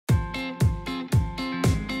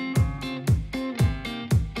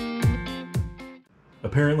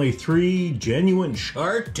Apparently 3 genuine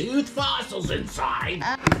shark tooth fossils inside.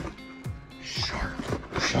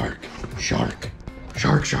 Shark.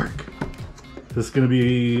 This is gonna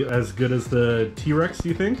be as good as the T-Rex, do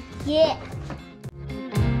you think? Yeah.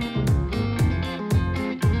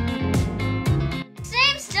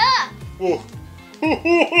 Same stuff. Oh.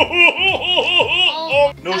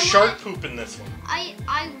 No shark poop in this one. I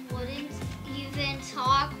wouldn't even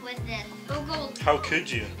talk with it. How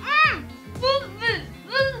could you?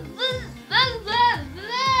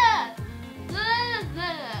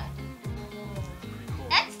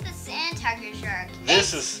 That's the sand tiger shark.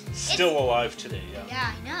 This is still alive today, yeah.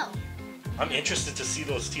 Yeah, I know. I'm interested to see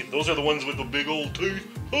those teeth. Those are the ones with the big old teeth.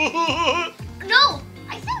 No,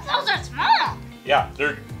 I think those are small. Yeah,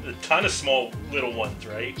 they're kind of small little ones,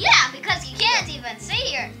 right? Yeah, because you can't even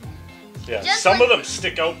see her. Yeah, Just some like- of them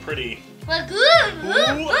stick out pretty. But good.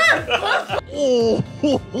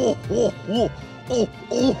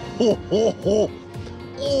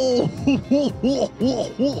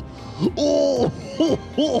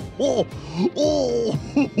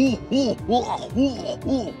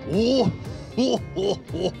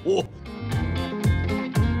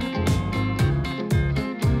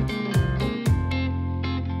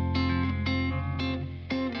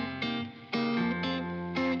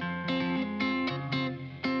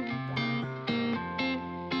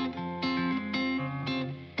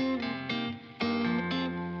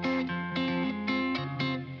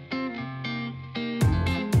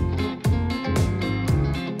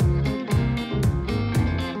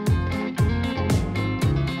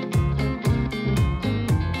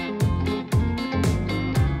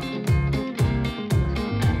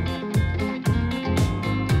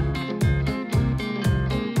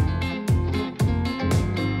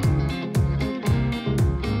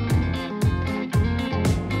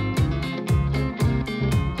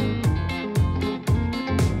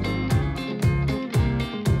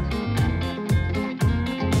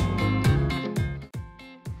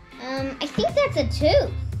 I think that's a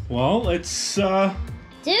tooth. Well, let's Do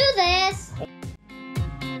this.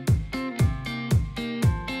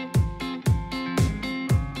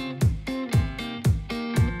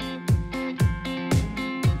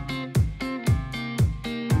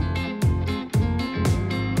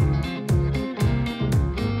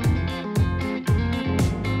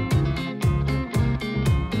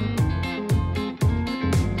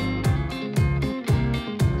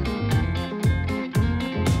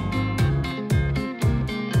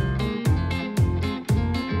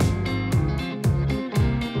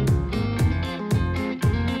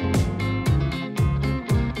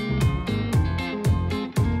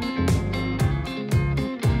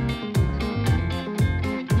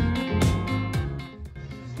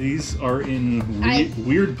 These are in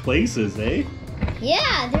weird places, eh?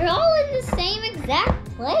 Yeah, they're all in the same exact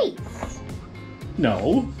place.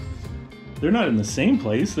 No. They're not in the same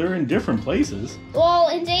place. They're in different places. Well,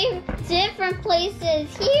 in different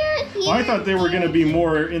places here. Well, I thought they were going to be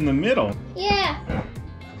more in the middle. Yeah,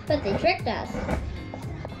 but they tricked us.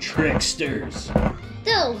 Tricksters.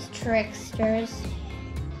 Those tricksters.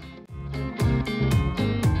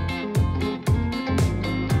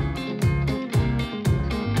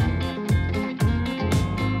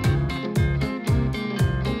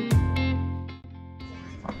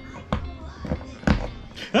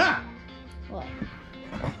 Ah! What?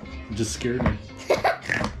 You just scared me.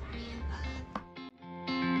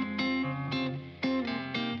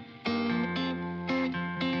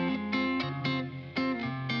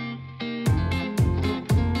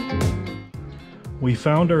 We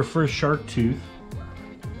found our first shark tooth.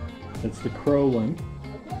 It's the crow one.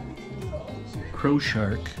 Crow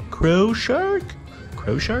shark. Crow shark?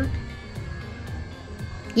 Crow shark?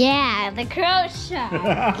 Yeah, the crow shark.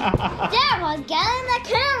 Dad was getting the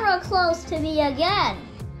camera close to me again.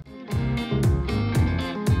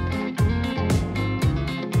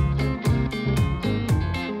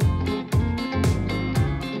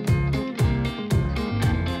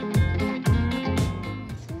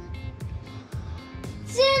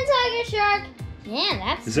 Sand tiger shark. Man,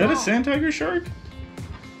 that's Is that a small. sand tiger shark?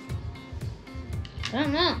 I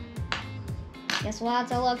don't know. Guess we'll have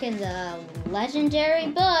to look in the legendary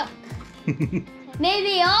book.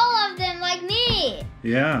 Maybe all of them like me.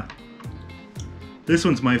 Yeah. This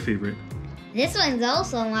one's my favorite. This one's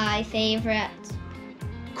also my favorite.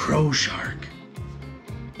 Crow shark.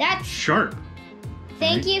 That's Sharp.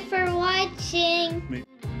 Thank you for watching.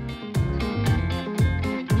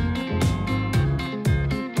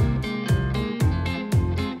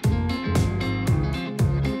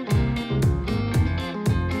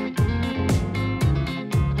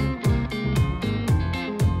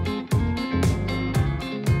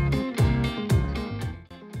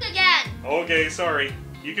 Okay, sorry.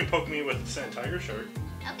 You can poke me with the sand tiger shark.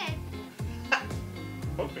 Okay.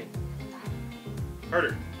 Poke me.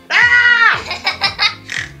 Harder. Ah!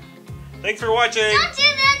 Thanks for watching. Don't do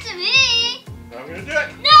that to me. I'm gonna do it.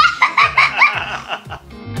 No!